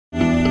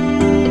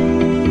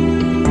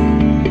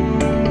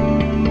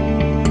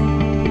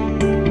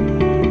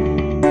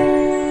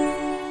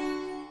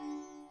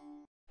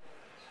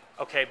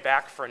Okay,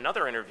 back for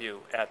another interview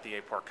at the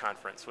AAPOR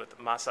conference with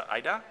Masahiko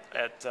Aida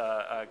at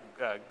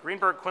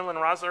Greenberg, Quinlan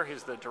Rosner.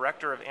 He's the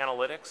director of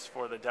analytics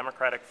for the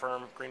Democratic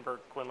firm Greenberg,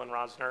 Quinlan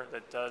Rosner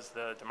that does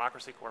the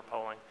Democracy Corps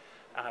polling.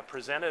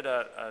 Presented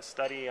a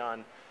study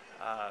on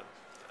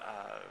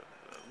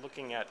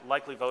looking at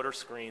likely voter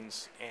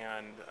screens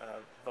and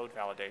vote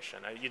validation.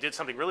 You did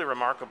something really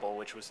remarkable,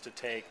 which was to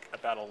take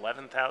about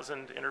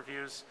 11,000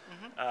 interviews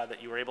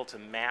that you were able to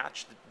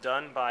match,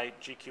 done by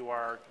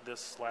GQR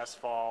this last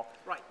fall,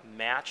 right,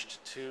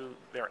 matched to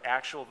their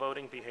actual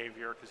voting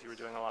behavior, because you were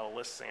doing a lot of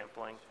list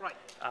sampling, right,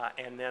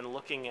 and then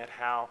looking at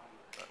how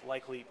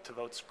likely to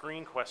vote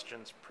screen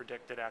questions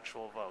predicted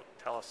actual vote.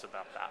 Tell us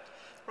about that.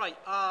 Right.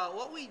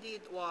 What we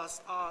did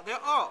was there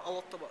are a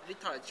lot of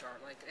literature.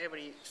 Like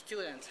every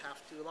student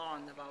have to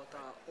learn about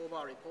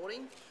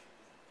over-reporting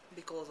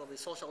because of the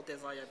social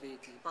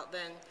desirability. But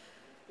then,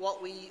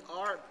 what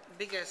our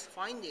biggest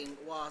finding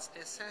was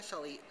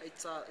essentially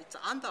it's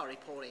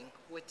under-reporting,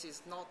 which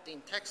is not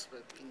in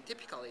textbook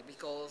typically,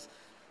 because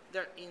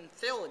there in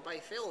theory, by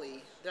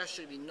theory, there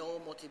should be no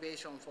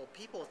motivation for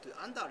people to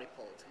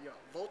under-report your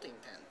vote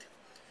intent.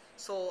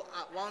 So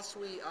once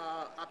we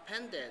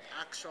appended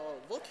actual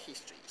vote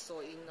history, so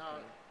in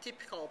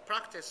typical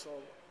practice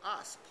of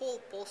us,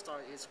 poll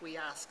poster is we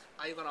ask,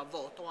 are you going to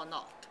vote or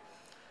not?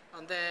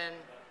 And then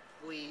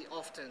we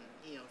often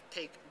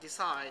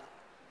decide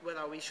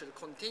whether we should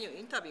continue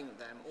interviewing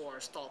them or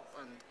stop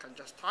and can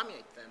just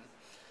terminate them.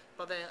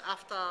 But then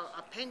after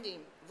appending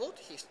vote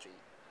history,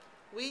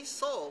 we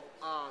saw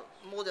a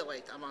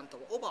moderate amount of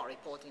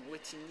over-reporting,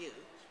 which is new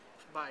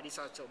by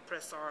research of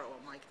Presser or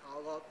Mike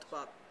Algot,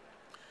 but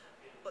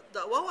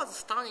what was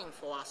stunning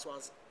for us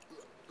was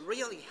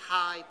really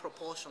high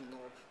proportion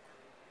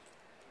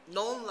of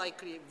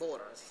non-likely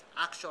voters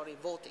actually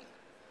voting.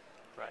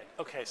 Right.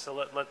 Okay, so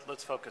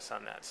let's focus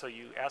on that. So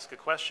you ask a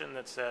question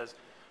that says,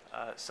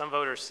 some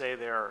voters say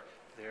they're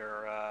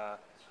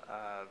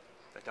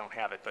they don't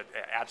have it, but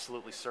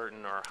absolutely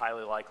certain or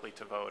highly likely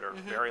to vote or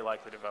very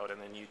likely to vote,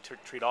 and then you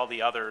treat all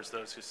the others,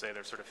 those who say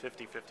they're sort of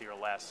 50-50 or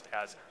less,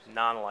 as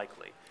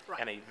non-likely. Right.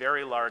 And a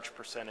very large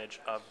percentage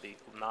of the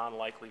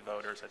non-likely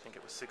voters, I think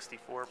it was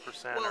 64%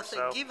 or so.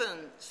 Well, given,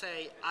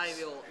 say, I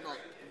will not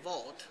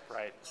vote,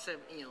 right.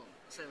 76%.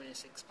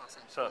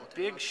 So a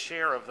big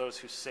share of those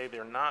who say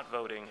they're not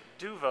voting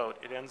do vote.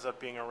 It ends up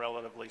being a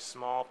relatively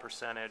small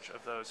percentage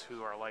of those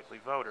who are likely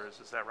voters.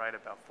 Is that right,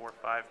 about 4 or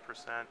 5%?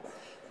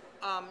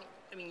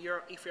 I mean,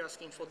 if you're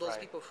asking for those right.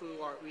 people who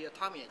we are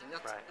terminating,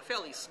 that's right.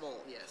 fairly small,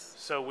 yes.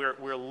 So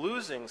we're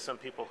losing some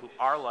people who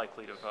are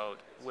likely to vote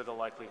with a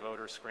likely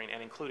voter screen,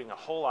 and including a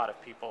whole lot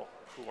of people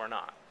who are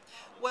not.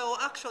 Well,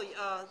 actually,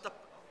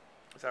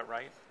 is that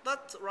right?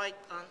 That's right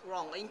and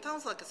wrong. In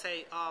terms of,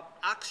 say,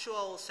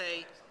 actual,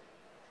 say,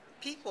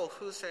 people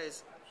who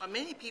says,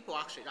 many people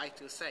actually like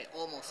to say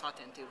almost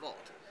certain to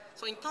vote.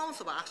 So in terms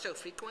of actual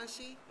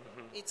frequency,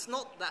 it's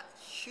not that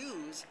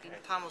huge in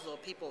terms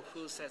of people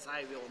who says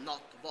I will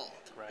not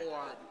vote right.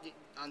 or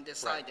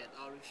undecided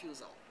or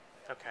refusal.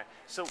 Okay.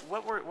 So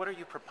what are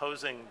you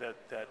proposing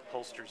that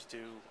pollsters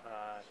do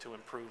to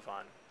improve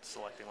on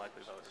selecting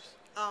likely voters?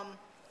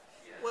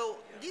 Well,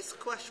 this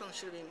question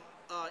should be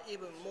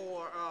even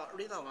more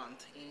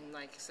relevant in,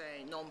 like,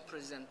 say,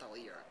 non-presidential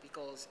year,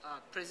 because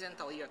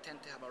presidential year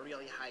tend to have a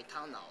really high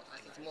turnout. I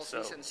think most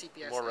recent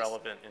CPS more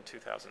relevant in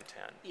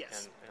 2010.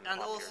 Yes, and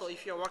also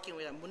if you're working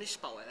with a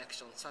municipal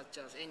election, such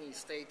as any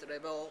state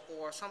level,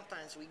 or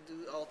sometimes we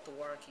do a lot of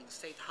work in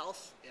state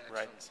house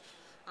elections,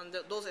 right. And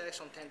those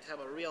elections tend to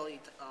have a really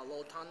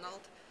low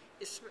turnout,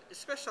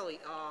 especially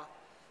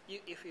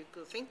if you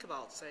could think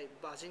about, say,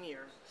 Virginia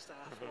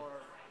stuff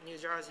or New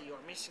Jersey or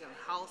Michigan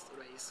House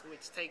race,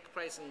 which take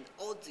place in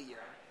odd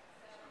year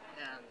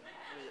and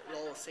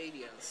with low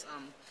salience.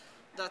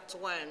 That's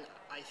when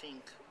I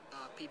think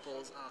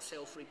people's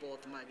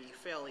self-report might be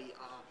fairly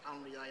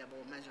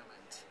unreliable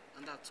measurement,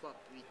 and that's what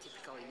we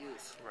typically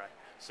use. Right.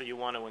 So you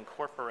want to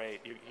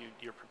incorporate,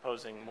 you're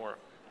proposing more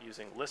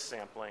using list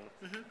sampling,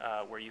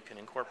 where you can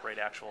incorporate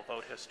actual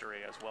vote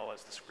history as well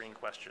as the screen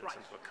questions right.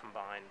 into a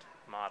combined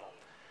model.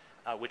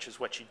 Which is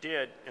what you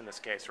did in this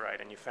case,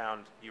 right? And you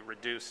found you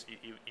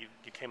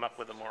came up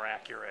with a more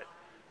accurate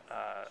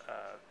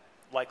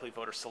likely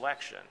voter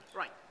selection.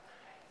 Right.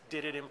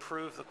 Did it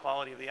improve the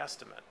quality of the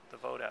estimate, the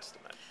vote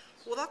estimate?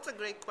 Well, that's a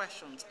great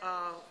question.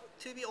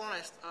 To be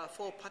honest,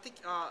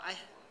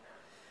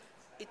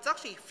 it's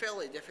actually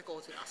fairly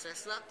difficult to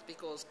assess that,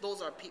 because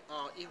those are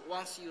if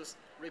once you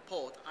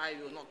report, I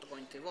will not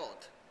going to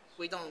vote,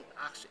 we don't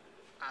actually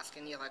ask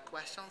any other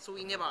questions. So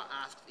we never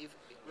asked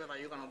whether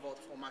you're going to vote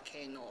for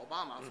McCain or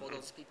Obama for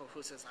those people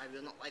who says I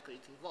will not likely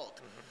to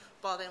vote.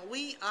 But then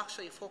we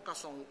actually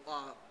focus on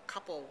a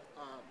couple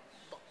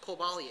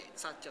covariates,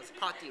 such as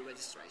party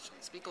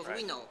registrations, because right.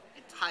 we know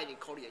it's highly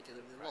correlated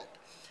with the vote.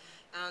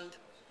 And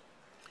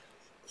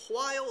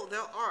while there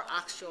are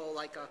actual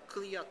like a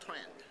clear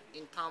trend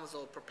in terms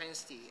of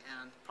propensity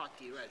and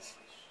party reg,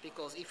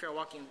 because if you're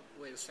working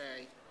with,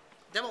 say,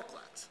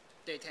 Democrats,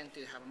 they tend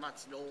to have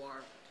much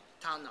lower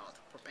turnout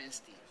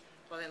propensity.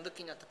 But then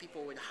looking at the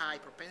people with high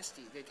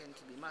propensity, they tend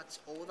to be much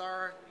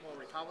older, more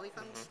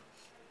Republicans.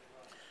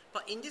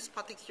 But in this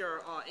particular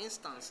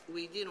instance,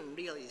 we didn't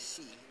really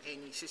see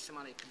any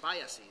systematic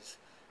biases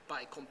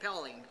by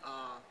comparing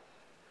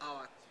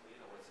our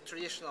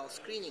traditional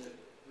screening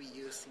we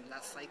used in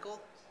last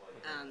cycle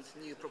and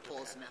new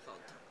proposed method.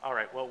 All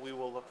right. Well, we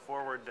will look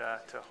forward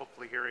to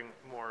hopefully hearing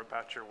more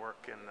about your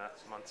work in the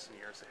months and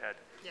years ahead.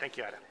 Yeah. Thank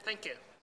you, Aida. Thank you.